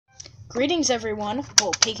Greetings everyone,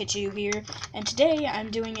 Pikachu here, and today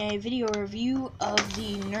I'm doing a video review of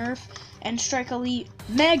the Nerf and Strike Elite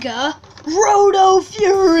Mega rotofury!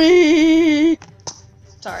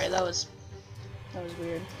 Sorry, that was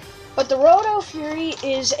weird. But the rotofury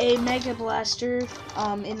is a Mega Blaster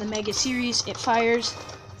in the Mega series. It fires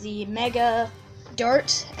the Mega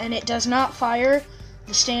Dart, and it does not fire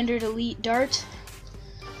the standard Elite Dart.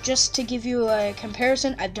 Just to give you a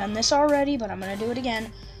comparison, I've done this already, but I'm going to do it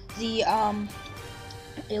again. The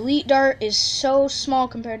Elite Dart is so small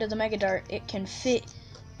compared to the Mega Dart, it can fit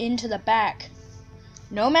into the back.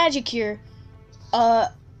 No magic here.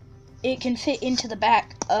 It can fit into the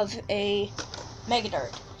back of a Mega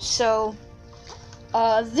Dart. So,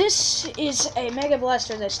 this is a Mega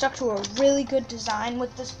Blaster that stuck to a really good design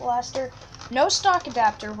with this blaster. No stock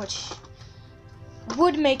adapter, which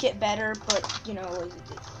would make it better, but you know,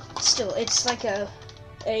 still, it's like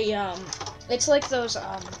it's like those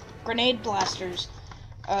grenade blasters,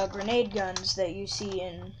 grenade guns that you see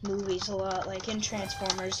in movies a lot, like in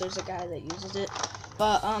Transformers. There's a guy that uses it.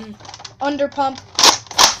 But under pump,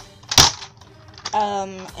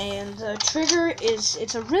 and the trigger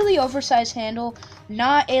it's a really oversized handle,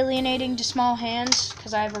 not alienating to small hands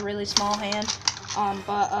because I have a really small hand.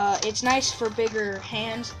 But it's nice for bigger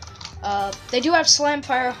hands. They do have slam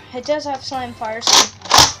fire. It does have slam fire. So,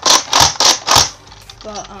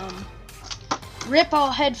 but rip all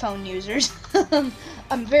headphone users.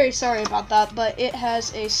 I'm very sorry about that, but it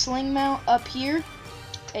has a sling mount up here,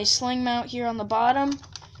 a sling mount here on the bottom,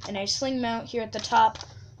 and a sling mount here at the top,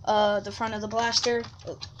 the front of the blaster.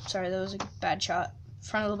 Oh, sorry, that was a bad shot.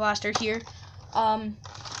 Front of the blaster here.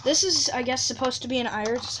 This is, I guess, supposed to be an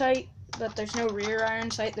iron sight, but there's no rear iron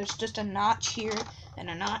sight. There's just a notch here and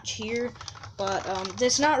a notch here. But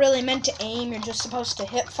this is not really meant to aim. You're just supposed to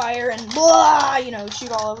hip fire and blah, you know,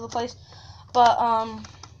 shoot all over the place. But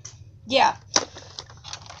yeah,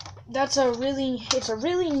 it's a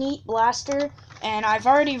really neat blaster, and I've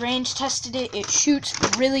already range tested it. It shoots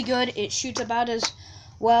really good. It shoots about as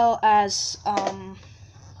well as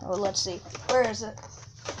let's see, where is it?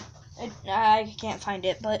 I can't find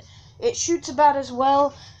it, but it shoots about as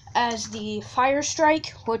well as the Fire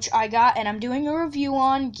Strike, which I got and I'm doing a review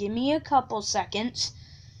on. Give me a couple seconds.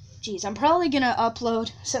 Jeez, I'm probably gonna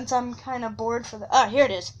upload since I'm kind of bored for the. Here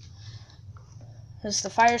it is. This is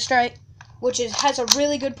the Fire Strike, which has a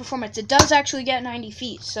really good performance. It does actually get 90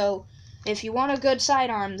 feet, so if you want a good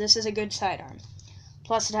sidearm, this is a good sidearm.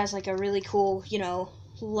 Plus, it has like a really cool, you know,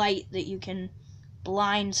 light that you can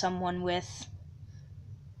blind someone with.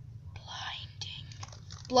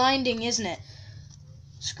 Blinding, isn't it?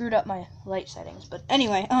 Screwed up my light settings, but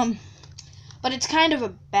anyway, but it's kind of a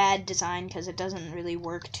bad design because it doesn't really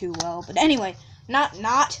work too well. But anyway, not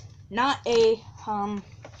a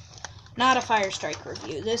Fire Strike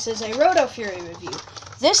review. This is a rotofury review.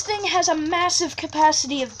 This thing has a massive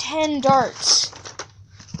capacity of 10 darts.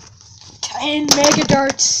 10 mega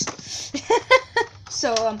darts.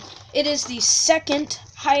 So, it is the second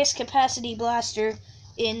highest capacity blaster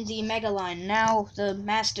in the Mega line. Now, the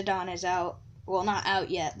Mastodon is out. Well, not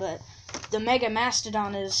out yet, but the Mega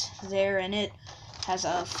Mastodon is there, and it has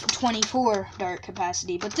a 24 dart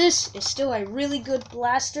capacity. But this is still a really good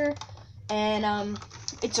blaster, and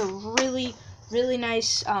it's a really, really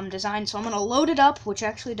nice design. So I'm going to load it up, which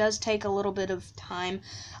actually does take a little bit of time.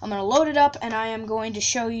 I'm going to load it up, and I am going to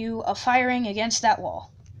show you a firing against that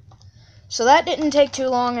wall. So that didn't take too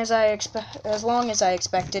long as long as I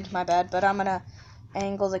expected. My bad, but I'm going to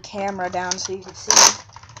angle the camera down so you can see.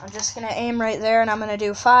 I'm just going to aim right there, and I'm going to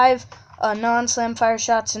do 5 non-slam fire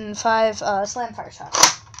shots and 5 slam fire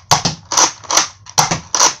shots.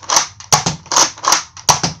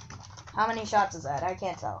 How many shots is that? I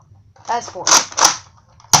can't tell. That's 4.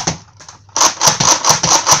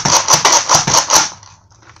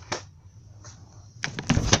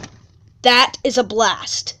 That is a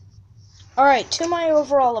blast. Alright, to my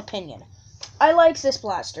overall opinion. I like this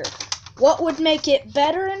blaster. What would make it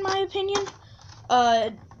better, in my opinion?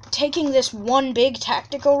 Taking this one big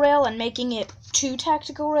tactical rail and making it 2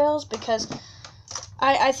 tactical rails, because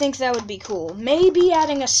I think that would be cool. Maybe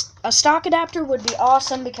adding a stock adapter would be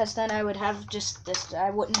awesome, because then I would have just this. I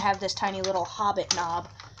wouldn't have this tiny little Hobbit knob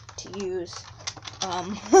to use.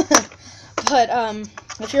 But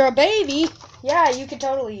if you're a baby, yeah, you could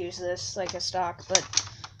totally use this like a stock. But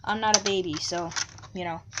I'm not a baby, so you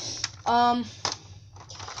know.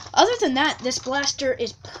 Other than that, this blaster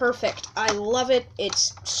is perfect. I love it.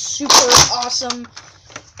 It's super awesome.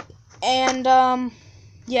 And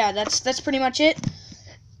yeah, that's pretty much it.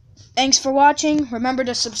 Thanks for watching. Remember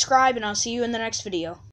to subscribe, and I'll see you in the next video.